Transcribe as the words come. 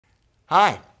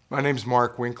Hi, my name's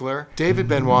Marc Winkler. David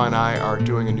Benoit and I are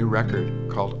doing a new record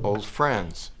called Old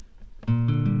Friends. It's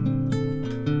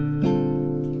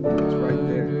right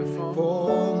there.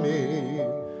 For me,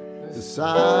 the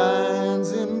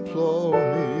signs implore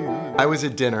me. I was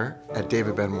at dinner at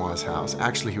David Benoit's house.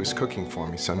 Actually, he was cooking for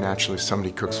me, so naturally if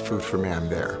somebody cooks food for me, I'm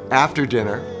there. After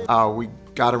dinner, we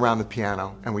got around the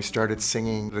piano and we started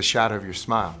singing The Shadow of Your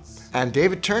Smile. And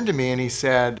David turned to me and he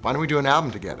said, why don't we do an album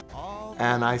together?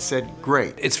 And I said,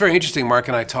 great. It's very interesting, Marc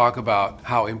and I talk about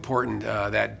how important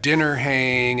that dinner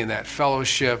hang and that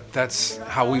fellowship, that's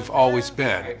how we've always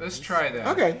been. Okay, let's try that.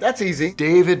 Okay, that's easy.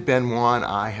 David Benoit and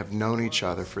I have known each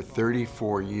other for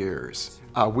 34 years.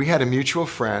 We had a mutual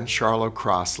friend, Charlotte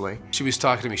Crossley. She was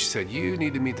talking to me, she said, you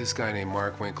need to meet this guy named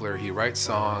Marc Winkler. He writes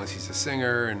songs, he's a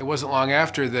singer. And it wasn't long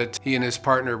after that he and his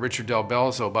partner, Richard Del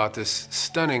Belzo, bought this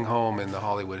stunning home in the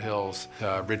Hollywood Hills.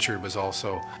 Richard was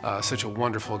also such a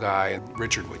wonderful guy. And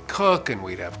Richard would cook and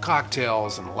we'd have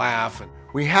cocktails and laugh.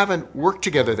 We haven't worked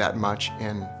together that much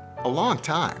in a long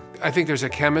time. I think there's a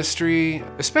chemistry,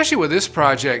 especially with this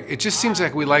project. It just seems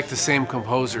like we like the same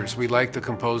composers. We like the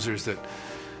composers that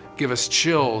give us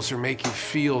chills or make you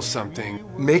feel something.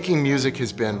 Making music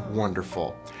has been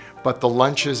wonderful, but the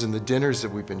lunches and the dinners that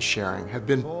we've been sharing have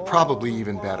been probably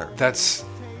even better. That's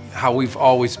how we've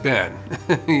always been.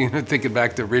 You know, thinking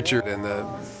back to Richard and the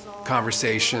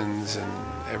conversations and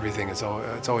everything, it's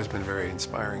always been very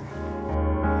inspiring.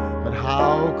 But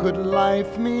how could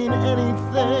life mean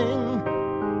anything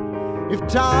if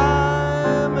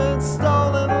time had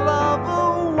stolen love?